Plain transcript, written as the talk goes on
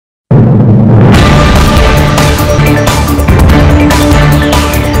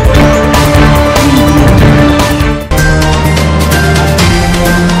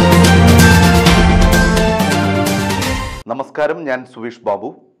ഞാൻ സുവിഷ് Babu.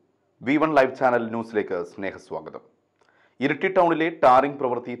 V1 live channel ന്യൂസിലേക്ക് സ്നേഹസ്വാഗതം. ഇരിട്ടി ടൗണിലെ ടാറിംഗ്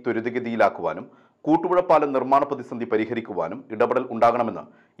പ്രവൃത്തി ത്വരിതഗതിയിലാക്കുവാനും കൂട്ടുപുഴ പാലം നിർമ്മാണ പ്രതിസന്ധി പരിഹരിക്കുവാനും ഇടപെടൽ ഉണ്ടാകണമെന്ന്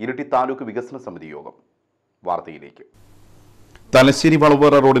ഇരിട്ടി താലൂക്ക് വികസന സമിതി യോഗം. വാർത്തയിലേക്ക്. തലശ്ശേരി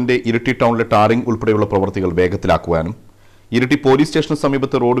വളവറ റോഡിന്റെ ഇരിട്ടി ടൗണിലെ ടാറിംഗ് ഉൾപ്പെടെയുള്ള പ്രവൃത്തികൾ വേഗത്തിലാക്കുവാനും ഇരിട്ടി പോലീസ് സ്റ്റേഷന്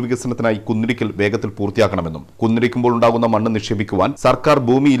സമീപത്ത് റോഡ് വികസനത്തിനായി കുന്നിടിക്കൽ വേഗത്തിൽ പൂർത്തിയാക്കണമെന്നും കുന്നിടിക്കുമ്പോൾ ഉണ്ടാകുന്ന മണ്ണ് നിക്ഷേപിക്കുവാൻ സർക്കാർ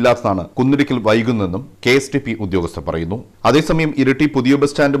ഭൂമിയില്ലാത്തതാണ് കുന്നിടിക്കൽ വൈകുന്നതെന്നും KSTP ഉദ്യോഗസ്ഥർ പറയുന്നു. അതേസമയം ഇരിട്ടി പുതിയ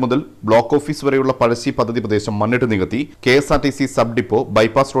ബസ് സ്റ്റാൻഡ് മുതൽ ബ്ലോക്ക് ഓഫീസ് വരെയുള്ള പഴശ്ശി പദ്ധതി പ്രദേശം മണ്ണിട്ട് നികത്തി KSRTC sub depot,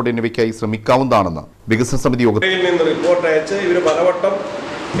 bypass road എന്നിവയ്ക്കായി ശ്രമിക്കാവുന്നതാണെന്ന് വികസന സമിതി യോഗത്തിൽ റിപ്പോർട്ട് അയച്ച് ഇവർ പലവട്ടം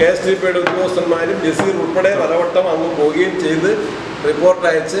KSTPയുടെ ഉദ്യോഗസ്ഥന്മാരും ജസീർ ഉൾപ്പെടെ പലവട്ടം അങ്ങ് പോവുകയും ചെയ്ത് റിപ്പോർട്ട്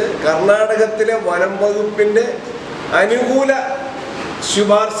അയച്ച് കർണാടകത്തിലെ വനം വകുപ്പിന്റെ അനുകൂല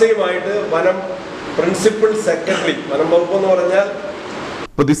ശുപാർശയുമായിട്ട് വനം പ്രിൻസിപ്പൽ സെക്രട്ടറി വനം വകുപ്പ് എന്ന് പറഞ്ഞാൽ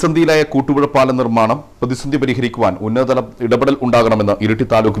പ്രതിസന്ധിയിലായ കൂട്ടുപുഴ പാലം നിർമ്മാണം പ്രതിസന്ധി പരിഹരിക്കുവാൻ ഉന്നതതല ഇടപെടൽ ഉണ്ടാകണമെന്ന് ഇരിട്ടി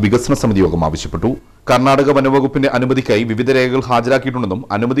താലൂക്ക് വികസന സമിതി യോഗം ആവശ്യപ്പെട്ടു. കർണാടക വനവകുപ്പിന്റെ അനുമതിക്കായി വിവിധ രേഖകൾ ഹാജരാക്കിയിട്ടുണ്ടെന്നും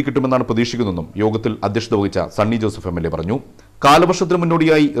അനുമതി കിട്ടുമെന്നാണ് പ്രതീക്ഷിക്കുന്നതെന്നും യോഗത്തിൽ അധ്യക്ഷത വഹിച്ച സണ്ണി ജോസഫ് MLA പറഞ്ഞു. കാലവർഷത്തിന്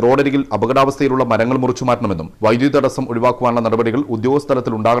മുന്നോടിയായി റോഡരികിൽ അപകടാവസ്ഥയിലുള്ള മരങ്ങൾ മുറിച്ചു മാറ്റണമെന്നും വൈദ്യുതി തടസ്സം ഒഴിവാക്കുവാനുള്ള നടപടികൾ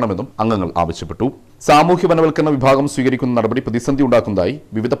ഉദ്യോഗസ്ഥലത്തിൽ ഉണ്ടാകണമെന്നും അംഗങ്ങൾ ആവശ്യപ്പെട്ടു. സാമൂഹ്യ വനവൽക്കരണ വിഭാഗം സ്വീകരിക്കുന്ന നടപടി പ്രതിസന്ധി ഉണ്ടാക്കുന്നതായി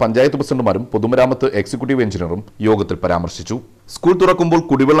വിവിധ പഞ്ചായത്ത് പ്രസിഡന്റുമാരും പൊതുമരാമത്ത് എക്സിക്യൂട്ടീവ് എഞ്ചിനീയറും യോഗത്തിൽ പരാമർശിച്ചു. സ്കൂൾ തുറക്കുമ്പോൾ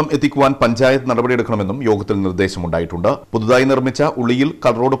കുടിവെള്ളം എത്തിക്കുവാൻ പഞ്ചായത്ത് നടപടിയെടുക്കണമെന്നും യോഗത്തിൽ നിർദ്ദേശമുണ്ടായിട്ടുണ്ട്. പുതുതായി നിർമ്മിച്ച ഉളിയിൽ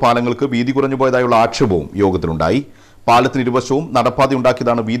കൽറോഡ് പാലങ്ങൾക്ക് വീതി കുറഞ്ഞുപോയതായുള്ള ആക്ഷേപവും യോഗത്തിലുണ്ടായി. പാലത്തിന് ഇരുവശവും നടപ്പാത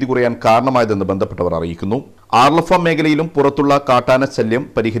ഉണ്ടാക്കിയതാണ് വീതി കുറയാൻ കാരണമായതെന്ന് ബന്ധപ്പെട്ടവർ അറിയിക്കുന്നു. ആർലഫ മേഖലയിലും പുറത്തുള്ള കാട്ടാന ശല്യം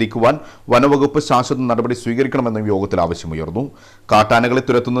പരിഹരിക്കുവാൻ വനവകുപ്പ് ശാശ്വത നടപടി സ്വീകരിക്കണമെന്നും യോഗത്തിൽ ആവശ്യമുയർന്നു. കാട്ടാനകളെ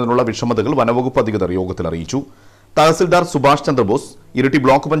തുരത്തുന്നതിനുള്ള വിഷമതകൾ വനവകുപ്പ് അധികൃതർ യോഗത്തിൽ അറിയിച്ചു. Tahsildar Subhash Chandrabose, Iritty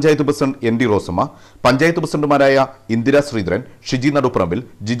block panchayat president ND Rosamma, panchayat പ്രസിഡന്റുമാരായ ഇന്ദിര ശ്രീധരൻ, ഷിജി നടുപ്പറമ്പിൽ,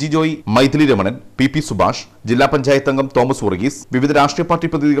 ജിജി ജോയ്, മൈഥിലി രമണൻ, PP സുഭാഷ്, ജില്ലാ പഞ്ചായത്ത് അംഗം തോമസ് വർഗീസ്, വിവിധ രാഷ്ട്രീയ പാർട്ടി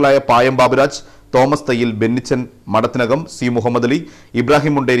പ്രതിനിധികളായ പായം ബാബുരാജ്, തോമസ് തയ്യിൽ, ബെന്നിച്ചൻ മടത്തിനകം, C മുഹമ്മദ് അലി,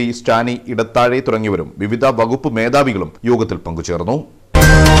 ഇബ്രാഹിം മുണ്ടേരി, സ്റ്റാനി ഇടത്താഴെ തുടങ്ങിയവരും വിവിധ വകുപ്പ് മേധാവികളും യോഗത്തിൽ പങ്കുചേർന്നു.